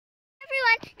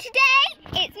Today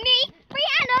it's me,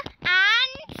 Rihanna,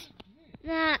 and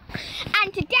Max.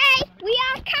 And today we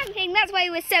are camping. That's why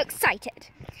we're so excited.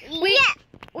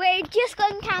 We're just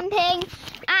going camping,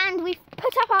 and we've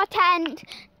put up our tent,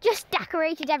 just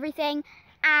decorated everything,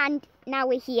 and now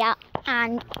we're here,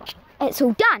 and it's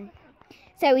all done.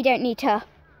 So you don't need to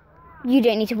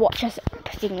watch us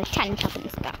putting the tent up and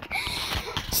stuff.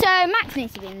 So Max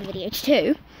needs to be in the video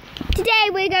too. Today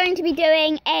we're going to be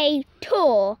doing a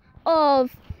tour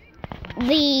of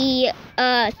the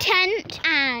tent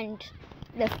and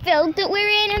the field that we're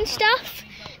in and stuff.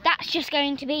 That's just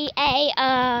going to be a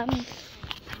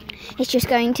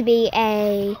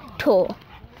tour,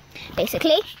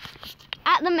 basically.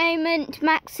 At the moment,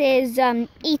 Max is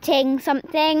eating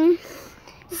something.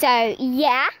 So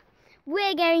yeah,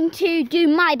 we're going to do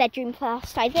my bedroom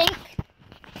first, I think.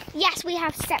 Yes, we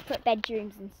have separate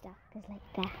bedrooms and stuff. There's like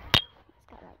there. It's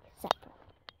got like separate.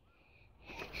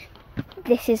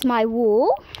 This is my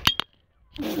wall.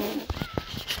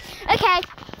 Okay,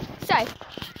 so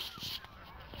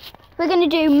we're going to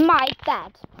do my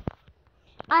bed.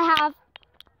 I have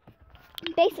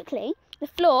basically the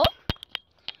floor,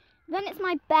 then it's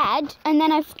my bed, and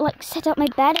then I've like set up my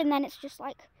bed, and then it's just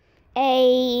like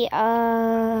a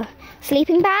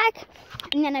sleeping bag,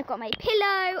 and then I've got my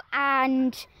pillow,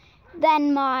 and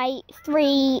then my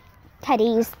 3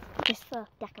 teddies just for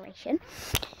decoration.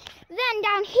 Then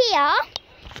down here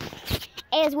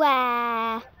is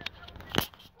where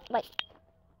like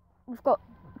we've got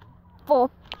 4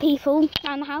 people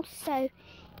around the house, so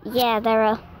yeah, there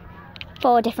are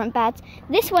 4 different beds.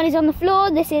 This one is on the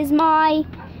floor. This is my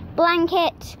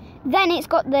blanket. Then it's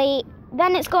got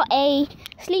a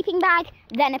sleeping bag,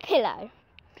 then a pillow.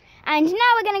 And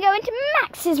now we're going to go into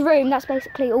Max's room. That's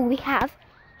basically all we have.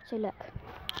 So look.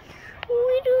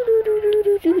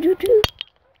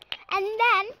 And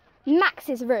then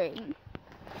Max's room.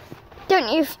 Don't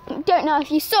know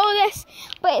if you saw this,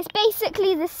 but it's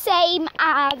basically the same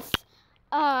as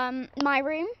my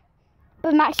room.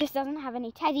 But Max just doesn't have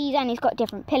any teddies, and he's got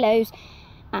different pillows,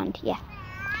 and yeah.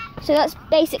 So that's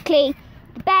basically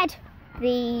the bed,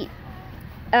 the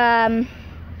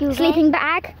sleeping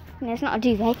bag. No, it's not a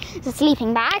duvet, it's a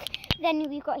sleeping bag. Then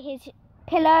we've got his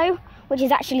pillow, which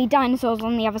is actually dinosaurs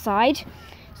on the other side.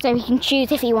 So he can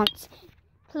choose if he wants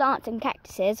plants and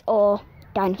cactuses or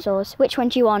dinosaurs. Which one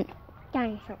do you want?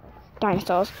 Dinosaurs.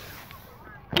 Dinosaurs.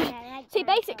 Yeah, So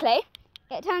basically,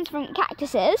 it turns from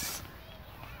cactuses,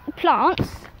 plants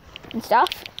and stuff,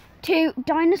 to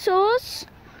dinosaurs.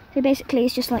 So basically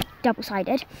it's just like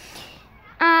double-sided.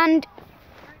 And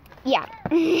yeah,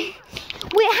 we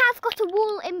have got a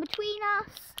wall in between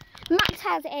us. Max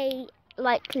has a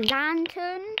like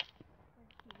lantern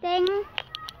thing,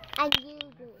 And you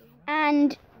do.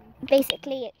 and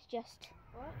basically it's just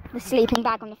the sleeping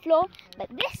bag on the floor. But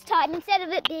this time, instead of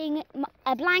it being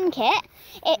a blanket,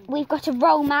 we've got a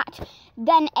roll mat,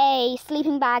 then a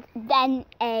sleeping bag, then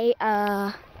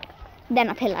a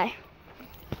pillow.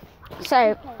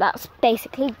 So that's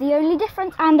basically the only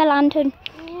difference, and the lantern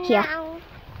here. Now,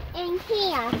 in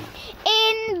here.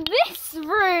 In this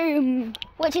room,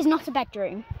 which is not a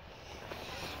bedroom,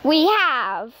 we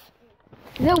have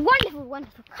the wonderful,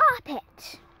 wonderful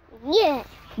carpet. Yeah.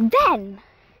 Then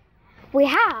we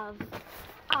have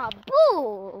our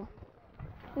ball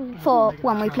for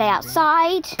when we play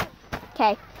outside.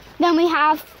 Okay. Then we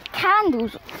have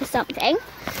candles for something.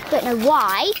 Don't know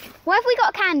why. Why have we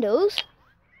got candles?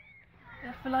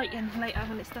 Yeah, for lighting later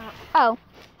when it starts. Oh,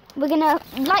 we're gonna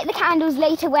light the candles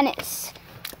later when it's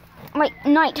like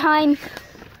night time.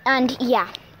 And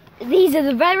yeah, these are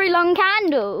the very long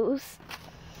candles.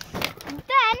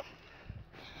 Then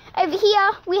over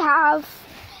here we have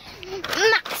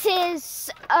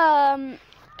Max's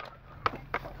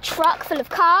truck full of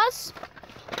cars.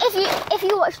 If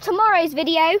you watch tomorrow's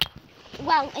video,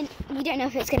 well, we don't know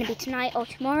if it's going to be tonight or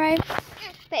tomorrow,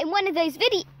 but in one of those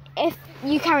videos, if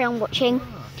you carry on watching,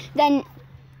 then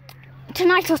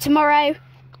tonight or tomorrow,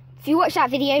 if you watch that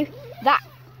video, that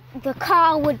the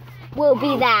car will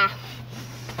be there.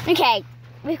 Okay,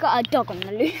 we've got our dog on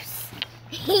the loose.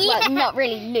 Well, not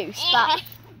really loose, but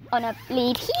on a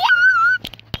lead.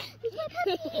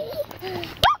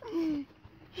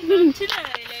 Today,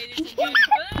 ladies and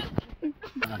gentlemen.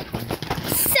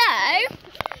 So,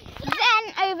 then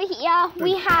over here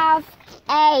we have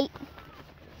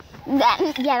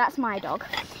yeah, that's my dog.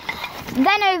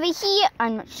 Then over here,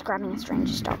 I'm not just grabbing a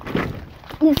stranger's dog.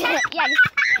 Yeah,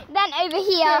 then over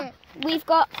here we've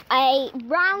got a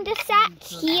rounder set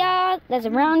here. There's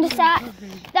a rounder set.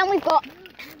 Then we've got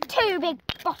 2 big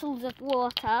bottles of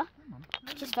water,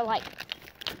 just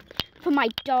for my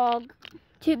dog,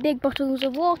 2 big bottles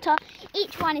of water.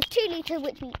 Each one is 2 litres,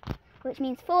 which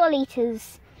means 4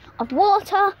 litres of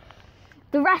water.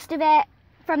 The rest of it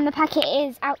from the packet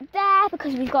is out there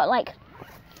because we've got like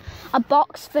a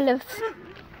box full of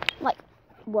like,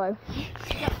 whoa.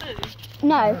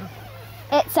 No,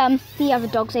 it's the other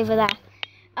dogs over there.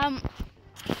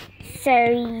 So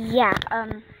yeah,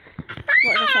 what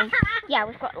was I saying? Yeah,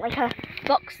 we've got like a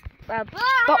box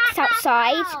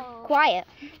outside. Quiet.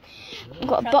 We've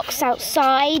got a box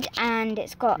outside, and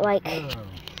it's got like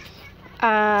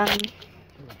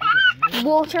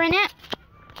water in it,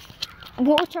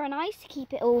 water and ice to keep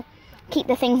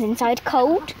the things inside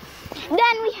cold.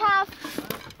 Then we have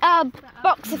a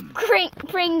box of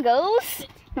Pringles.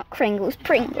 Not Kringles,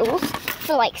 Pringles,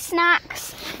 for like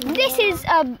snacks. This is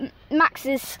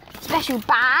Max's special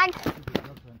bag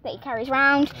that he carries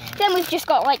around. Then we've just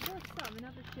got like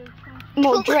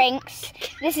more drinks.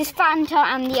 This is Fanta,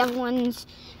 and the other one's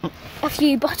a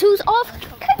few bottles of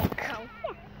Coke.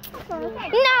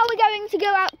 Now we're going to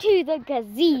go out to the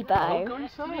gazebo.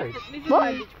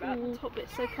 What?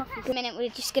 In a minute, we're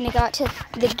just going to go out to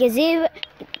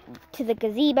the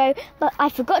gazebo, but I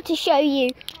forgot to show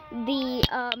you the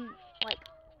like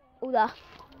all the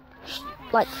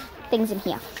like things in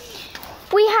here.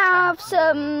 We have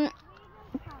some.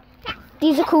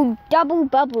 These are called double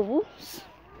bubbles.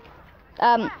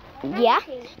 Yeah.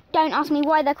 Don't ask me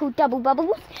why they're called double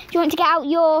bubbles. Do you want to get out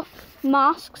your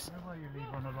masks?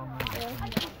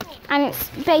 And it's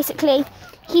basically,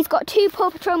 he's got 2 Paw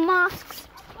Patrol masks.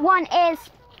 One is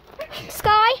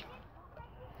Sky,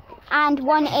 and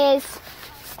one is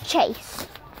Chase.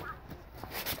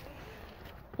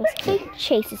 Basically,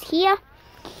 Chase is here.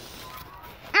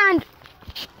 And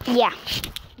yeah.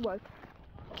 Whoa.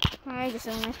 I just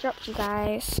almost dropped you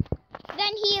guys.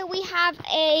 Then here we have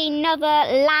another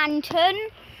lantern.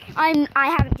 I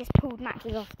haven't just pulled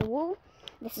matches off the wall.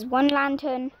 This is one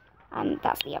lantern, and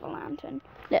that's the other lantern.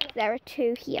 Look, there are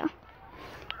 2 here.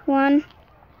 One,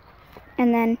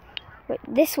 and then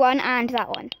this one and that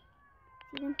one.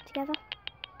 See them together?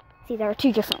 See, there are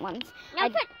 2 different ones. I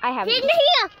haven't.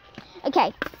 Here.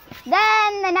 Okay.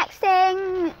 Then the next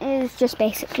thing is just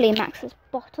basically Max's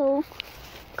bottle,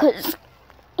 because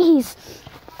he's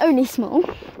only small.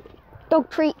 Dog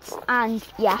treats, and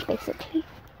yeah, basically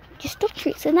just dog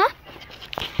treats in there.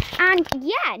 And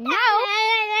yeah, now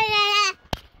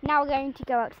we're going to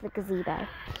go out to the gazebo.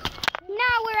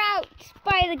 Now we're out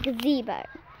by the gazebo.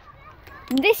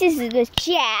 This is the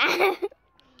chair.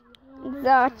 This is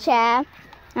our chair,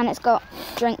 and it's got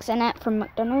drinks in it from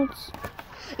McDonald's.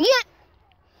 Yeah.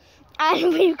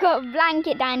 And we've got a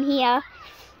blanket down here,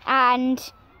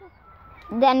 and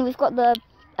then we've got the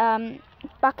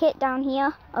bucket down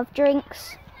here of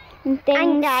drinks and things.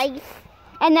 And ice.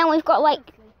 And then we've got like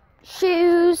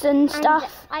shoes and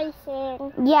stuff. Ice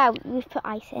in. Yeah, we've put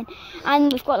ice in.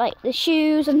 And we've got like the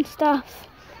shoes and stuff.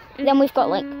 Then we've got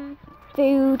like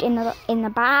food in the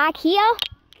bag here.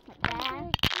 Like there.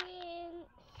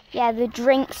 Yeah, the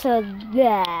drinks are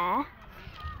there.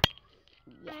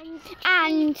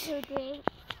 And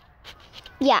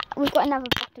yeah, we've got another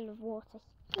bottle of water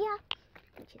here,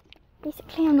 which is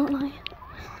basically, I'm not lying.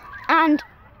 And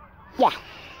yeah.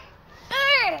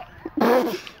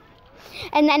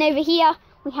 And then over here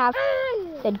we have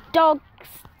the dog's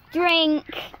drink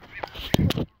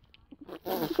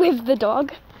with the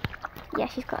dog. Yeah,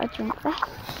 she's got a drink there.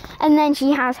 And then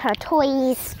she has her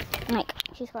toys, like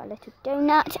she's got a little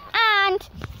donut, and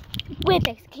we're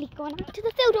basically going out to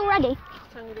the field already.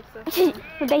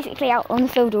 We're basically out on the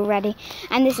field already.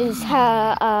 And this is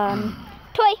her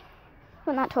toy.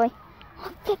 Want that toy?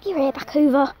 Oh, flip your ear back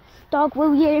over, dog,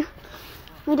 will you?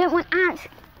 We don't want ants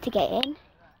to get in.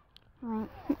 Right.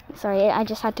 Sorry, I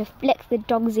just had to flick the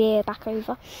dog's ear back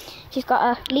over. She's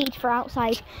got a lead for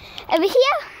outside over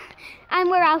here, and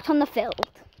we're out on the field.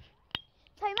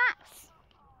 So Max.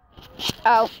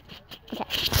 Oh, okay.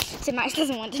 So Max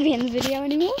doesn't want to be in the video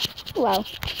anymore. Well,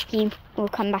 he will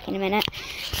come back in a minute.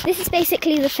 This is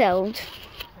basically the field.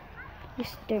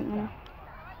 Just don't want to.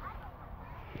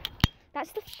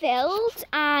 That's the field,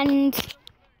 and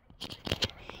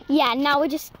yeah, now we're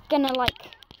just gonna like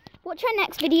watch our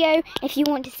next video if you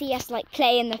want to see us like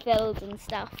play in the fields and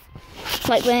stuff.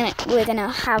 Like we're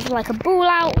gonna have like a ball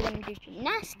out, we're gonna do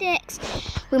gymnastics,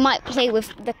 we might play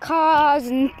with the cars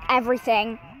and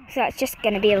everything. So it's just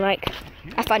gonna be like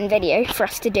a fun video for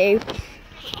us to do.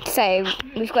 So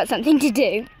we've got something to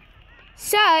do.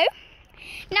 So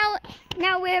now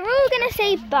we're all gonna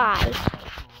say bye.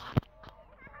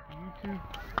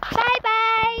 Bye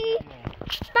bye.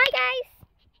 Bye guys.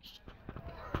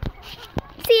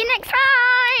 See you next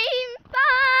time.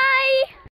 Bye.